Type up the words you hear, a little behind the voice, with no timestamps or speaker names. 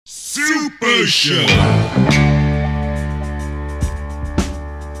Super Show.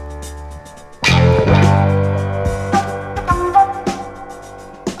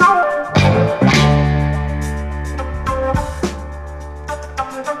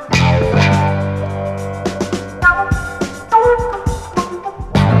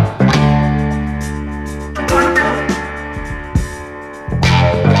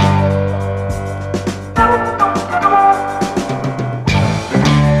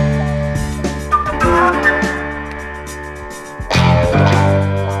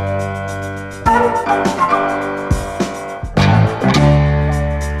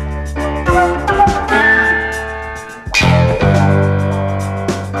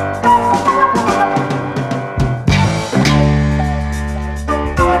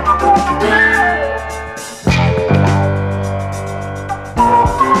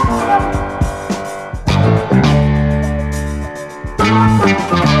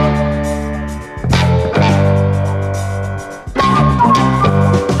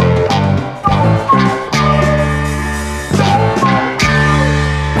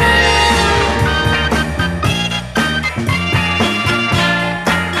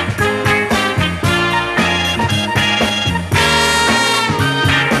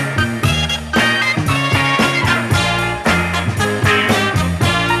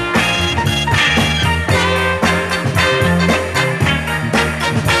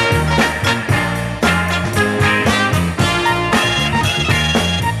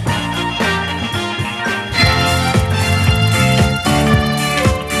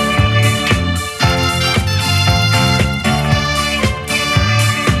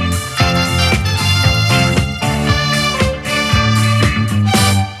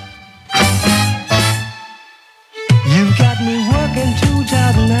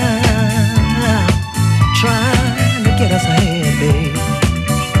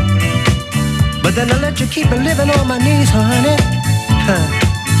 Keep me living on my knees, honey.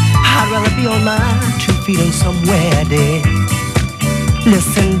 I'd rather be on my 2 feet and somewhere dead.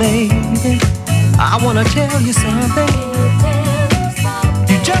 Listen, baby, I wanna tell you something.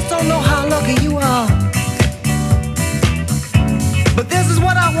 You just don't know how lucky you are. But this is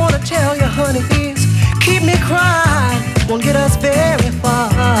what I wanna tell you, honey, is keep me crying won't get us very far.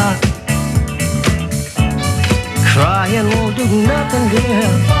 Crying won't do nothing,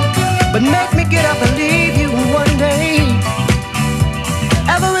 girl, but make me get up and leave you one day.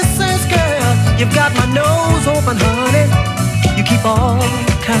 Ever since, girl, you've got my nose open, honey. You keep all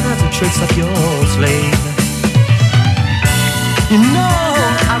kinds of tricks up your sleeve. You know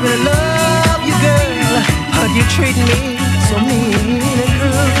I really love you, girl, but you treat me so mean and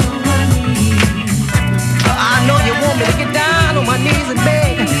cruel. I know you want me to get down on my knees and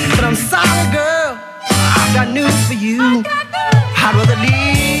beg, but I'm sorry, girl, I've got news for you. I'd rather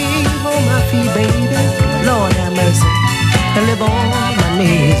leave on my feet, baby, Lord have mercy, and live on my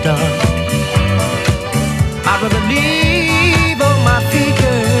knees, darling. I'd rather leave on my feet,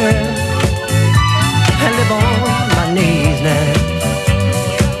 girl, and live on my knees now.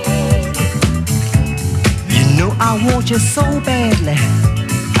 You know I want you so badly,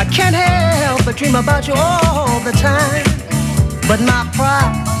 I can't help but dream about you all the time. But my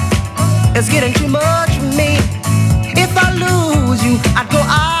pride is getting too much for me. If I lose you, I'd go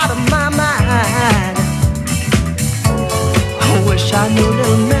out of my mind. I wish I knew,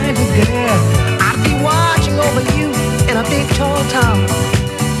 little magic girl, I'd be watching over you in a big tall tower.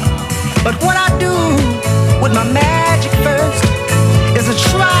 But what I do with my magic first is to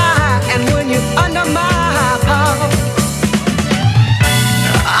try and win you under my power.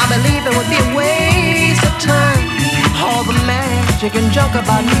 I believe it would be a waste of time, all the magic and junk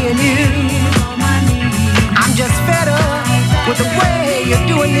about me and you. I'm just fed up with the way you're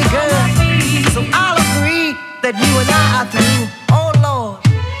doing me, girl. So I'll agree that you and I are through. Oh, Lord.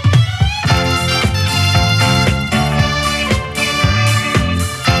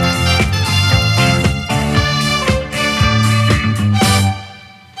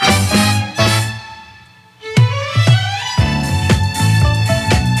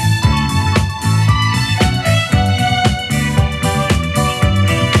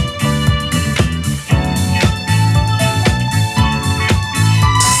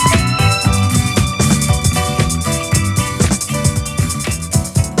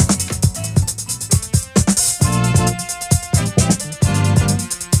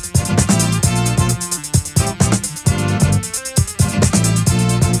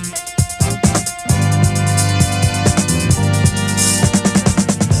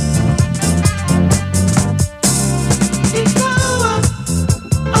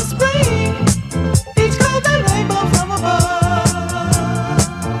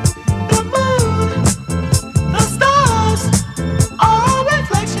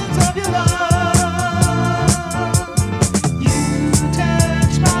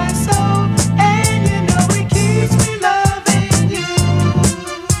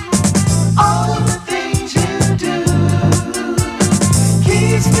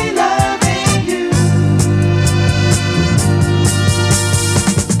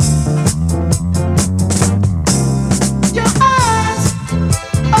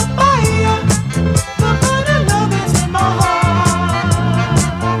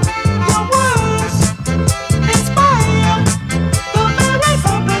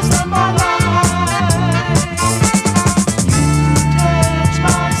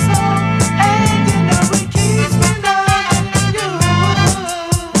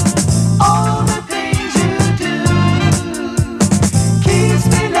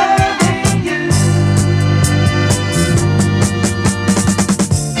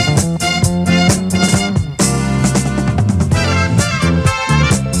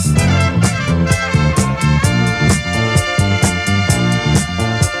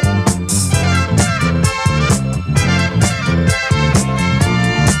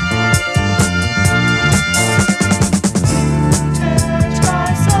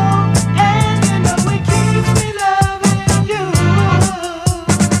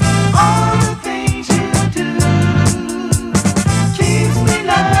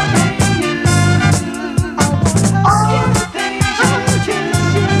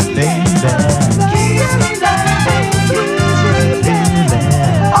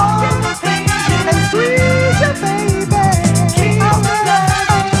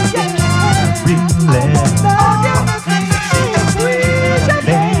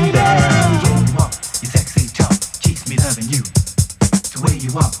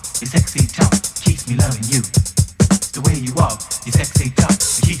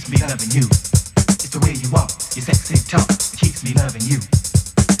 loving you. It's the way you walk, your sexy talk, it keeps me loving you.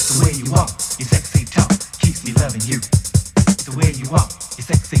 It's the way you walk, your sexy talk, keeps me loving you. It's the way you walk, your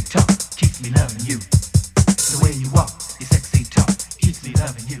sexy talk, keeps me loving you. It's the way you walk, your sexy talk, keeps me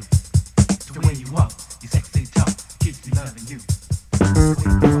loving you. It's the way you walk, your sexy talk, keeps me loving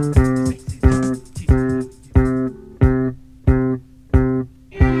you.